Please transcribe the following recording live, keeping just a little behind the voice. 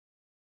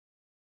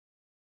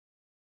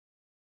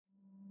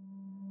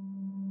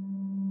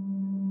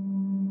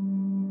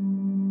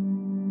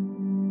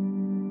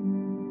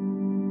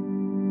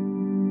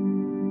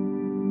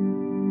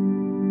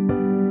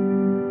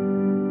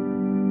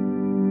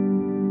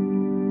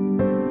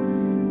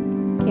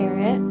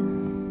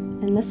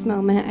this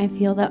moment, I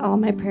feel that all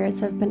my prayers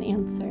have been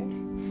answered.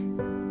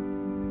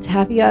 To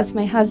have you as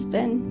my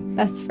husband,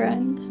 best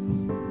friend,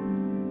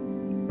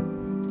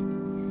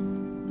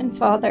 and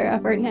father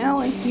of our now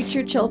and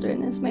future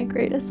children is my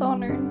greatest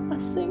honor and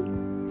blessing.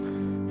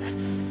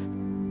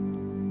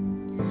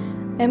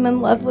 I'm in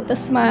love with the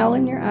smile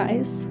in your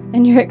eyes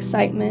and your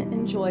excitement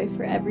and joy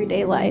for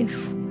everyday life.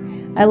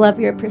 I love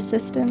your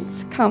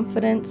persistence,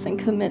 confidence, and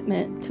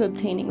commitment to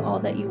obtaining all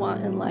that you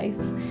want in life,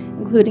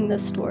 including the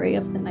story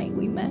of the night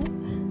we met.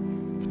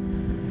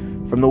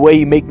 From the way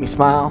you make me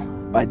smile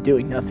by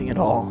doing nothing at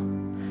all,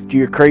 to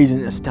your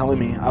craziness telling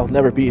me I'll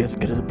never be as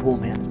good as a pool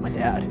man as my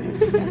dad.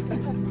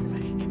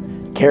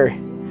 Kerri,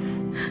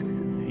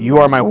 you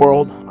are my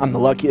world. I'm the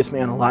luckiest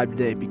man alive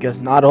today because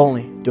not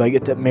only do I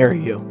get to marry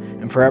you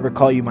and forever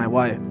call you my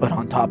wife, but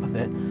on top of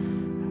it,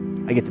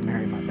 I get to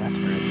marry my best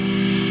friend.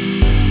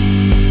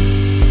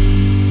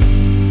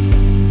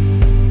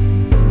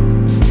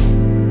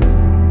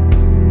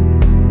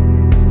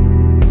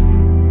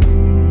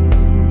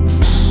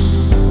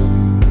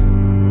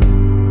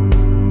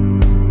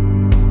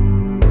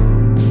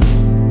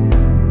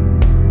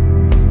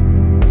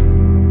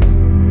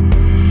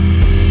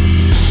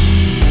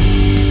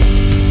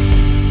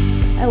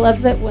 I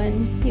love that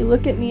when you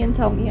look at me and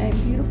tell me I'm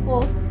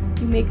beautiful,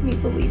 you make me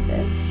believe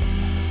it.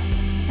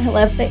 I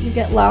love that you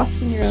get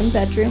lost in your own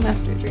bedroom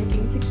after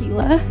drinking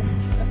tequila.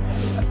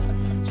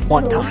 It's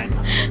one time.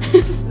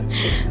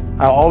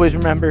 I'll always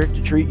remember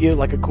to treat you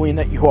like a queen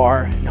that you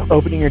are,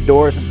 opening your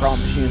doors and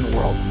promising you the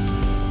world.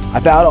 I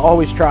vow to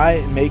always try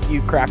and make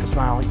you crack a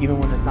smile, even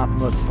when it's not the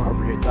most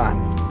appropriate time.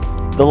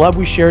 The love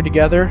we share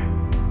together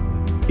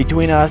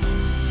between us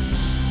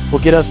will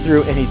get us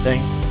through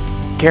anything.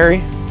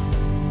 Kerri,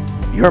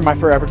 you are my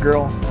forever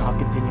girl, and I'll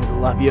continue to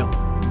love you,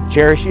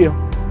 cherish you,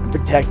 and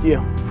protect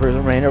you for the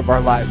remainder of our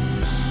lives.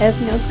 I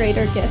have no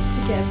greater gift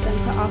to give than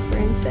to offer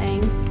in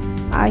saying,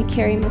 I,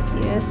 Kerri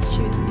Macias,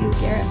 choose you,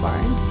 Garrett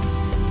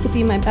Barnes, to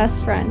be my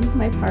best friend,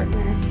 my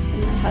partner,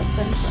 and my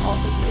husband for all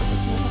the days of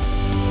my life.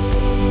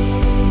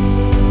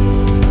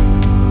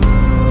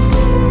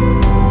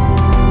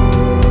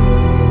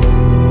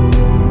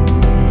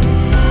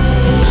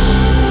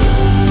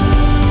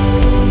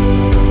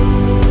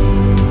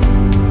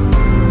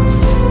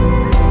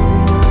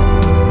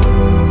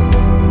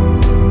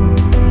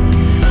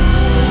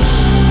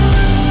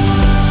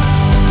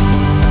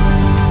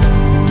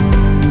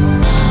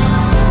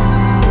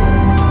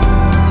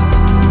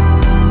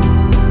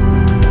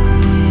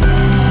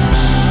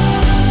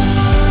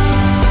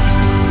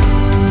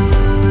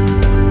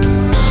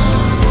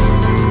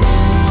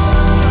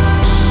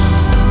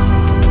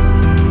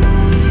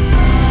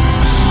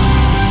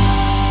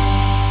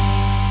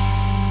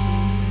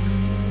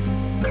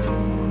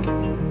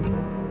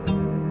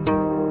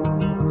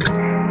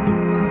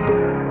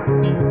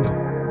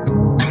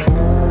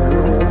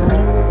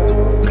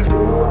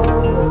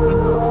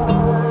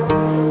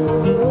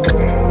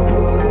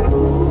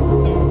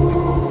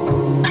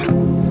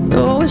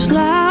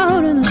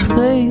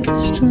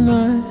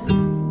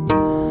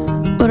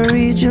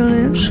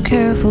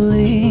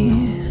 Carefully,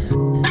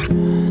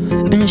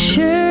 and you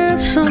shared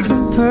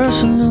something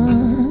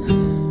personal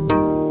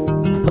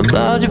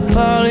about your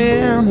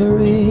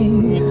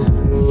polyamory.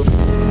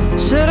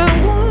 Said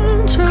I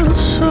won't tell a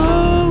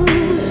soul,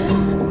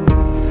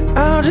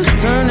 I'll just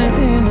turn it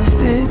into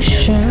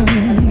fiction.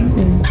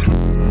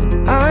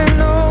 I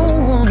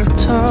don't wanna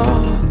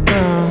talk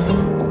now,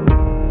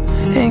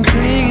 ain't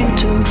clinging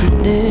to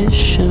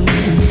tradition.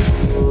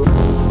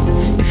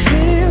 It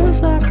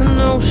feels like an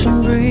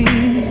ocean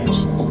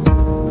breeze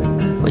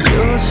when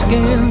your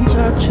skin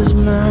touches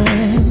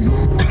mine.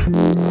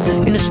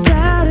 In the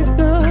static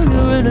of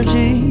your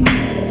energy,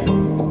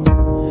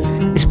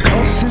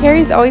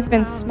 Kerri's always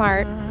been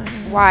smart,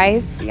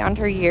 wise beyond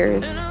her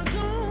years,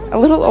 a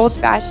little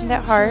old-fashioned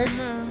at heart,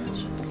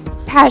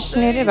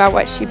 passionate about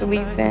what she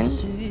believes in,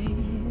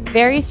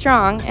 very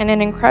strong, and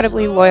an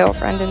incredibly loyal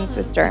friend and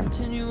sister.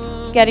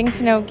 Getting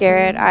to know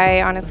Garrett,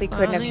 I honestly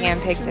couldn't have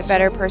handpicked a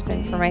better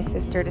person for my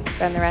sister to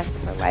spend the rest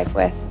of her life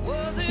with.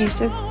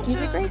 He's a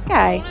great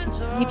guy.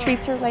 He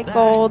treats her like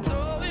gold.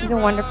 He's a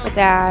wonderful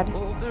dad.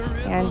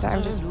 And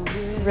I'm just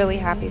really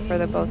happy for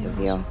the both of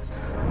you.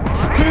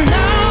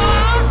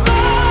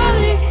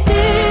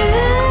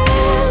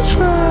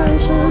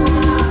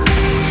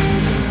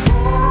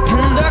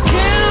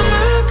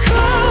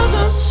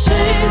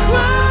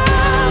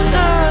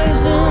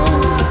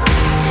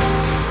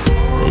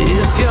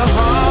 If you're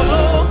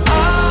hollow, I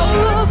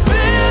will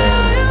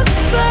fill your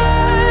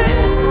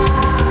space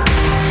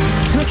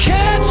and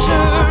catch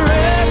your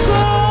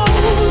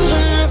echoes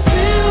and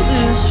feel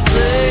this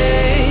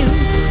flame.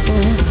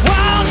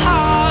 Wild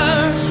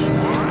hearts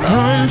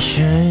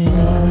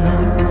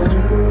unchained.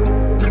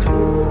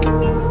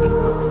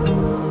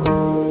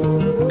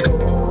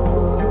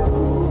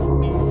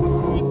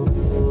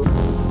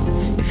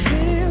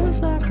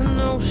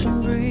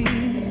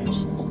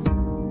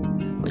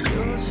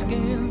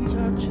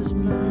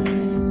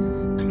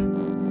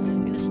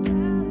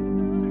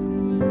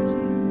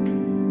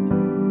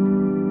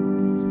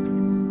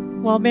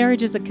 While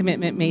marriage is a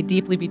commitment made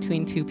deeply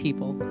between two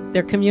people,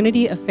 their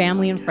community of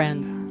family and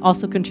friends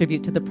also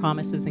contribute to the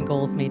promises and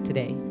goals made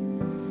today.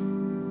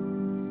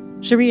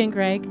 Cherie and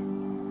Greg,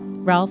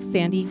 Ralph,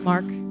 Sandy,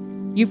 Mark,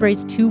 you've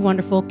raised two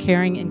wonderful,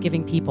 caring, and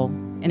giving people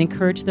and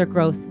encouraged their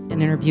growth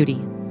and inner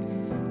beauty.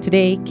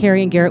 Today,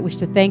 Kerri and Garrett wish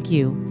to thank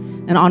you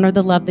and honor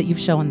the love that you've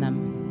shown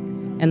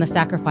them and the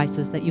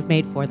sacrifices that you've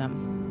made for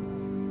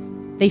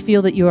them. They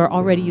feel that you are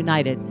already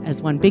united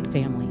as one big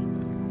family,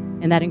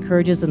 and that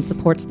encourages and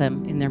supports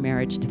them in their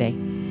marriage today.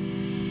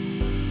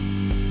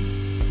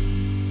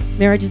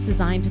 Marriage is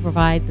designed to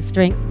provide the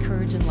strength,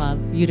 courage, and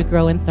love for you to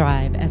grow and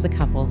thrive as a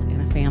couple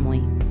and a family.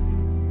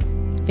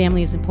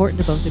 Family is important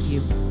to both of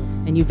you,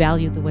 and you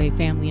value the way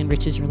family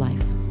enriches your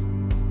life.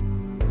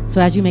 So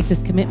as you make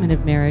this commitment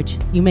of marriage,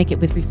 you make it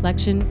with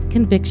reflection,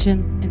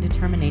 conviction, and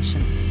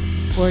determination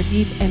for a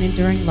deep and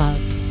enduring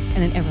love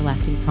and an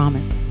everlasting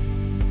promise.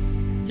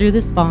 Through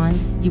this bond,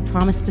 you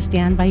promise to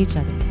stand by each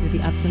other through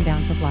the ups and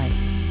downs of life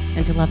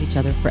and to love each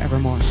other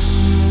forevermore.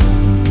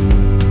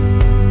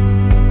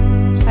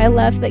 I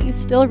love that you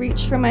still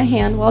reach for my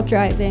hand while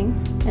driving,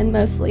 and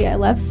mostly I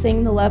love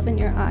seeing the love in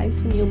your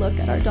eyes when you look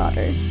at our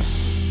daughter.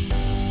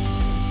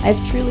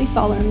 I've truly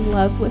fallen in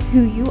love with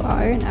who you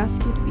are and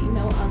ask you to be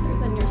no other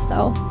than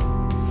yourself.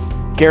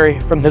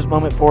 Kerri, from this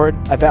moment forward,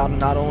 I vow to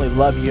not only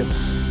love you,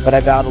 but I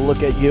vow to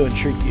look at you and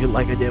treat you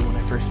like I did when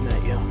I first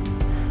met you.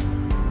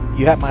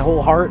 You have my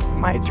whole heart,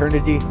 my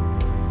eternity.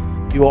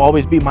 You will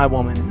always be my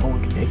woman, and no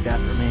one can take that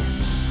from me.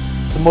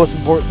 So most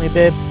importantly,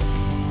 babe,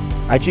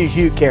 I choose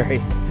you, Kerri,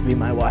 to be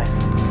my wife.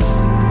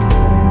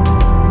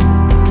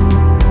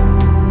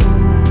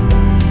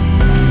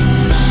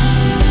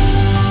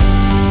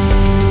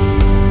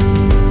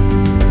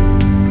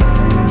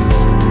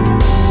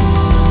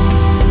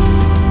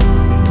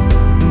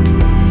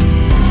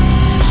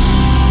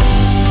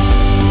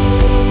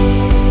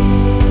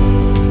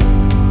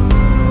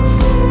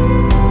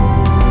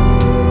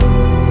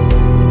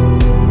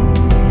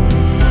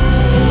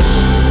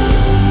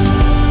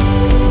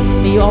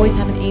 Always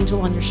have an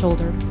angel on your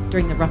shoulder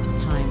during the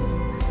roughest times.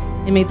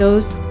 And may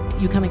those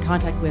you come in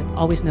contact with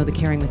always know the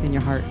caring within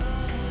your heart.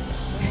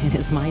 It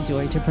is my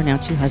joy to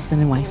pronounce you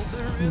husband and wife.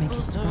 You may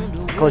kiss the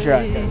bride. Close your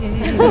eyes.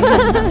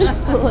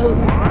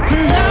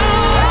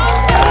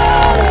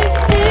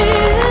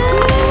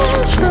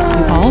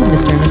 To all,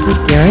 Mr. and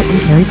Mrs. Garrett and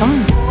Kerri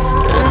Bond.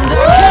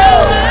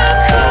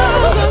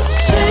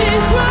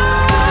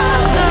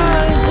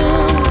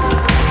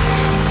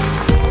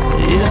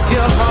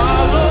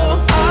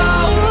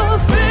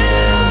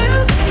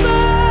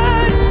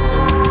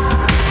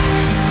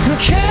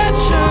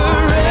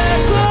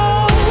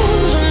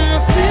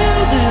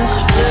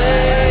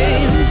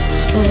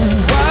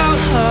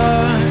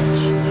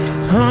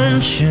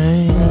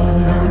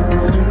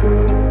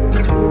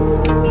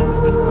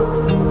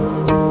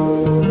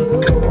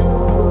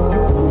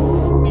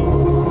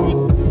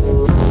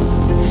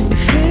 It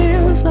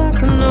feels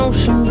like an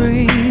ocean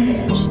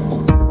breeze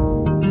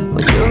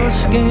when your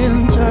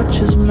skin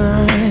touches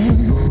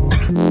mine.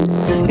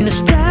 In a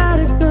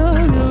static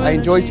I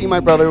enjoy seeing my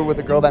brother with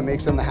the girl that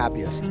makes him the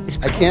happiest.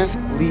 I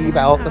can't leave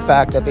out the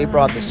fact that they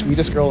brought the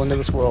sweetest girl into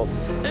this world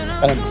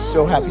that I'm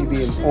so happy to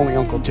be an only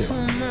uncle to.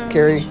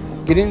 Kerri,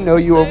 getting to know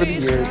you over the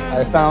years,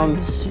 I found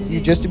you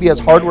just to be as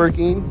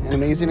hardworking, an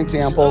amazing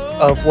example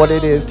of what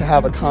it is to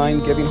have a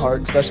kind, giving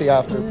heart, especially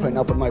after putting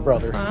up with my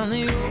brother.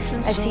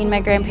 I've seen my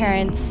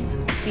grandparents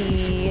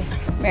be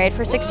married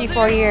for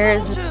 64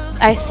 years.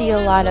 I see a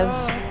lot of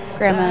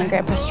Grandma and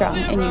Grandpa Strong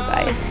in you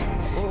guys.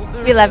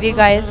 We love you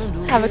guys.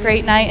 Have a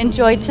great night.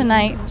 Enjoy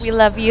tonight. We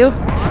love you.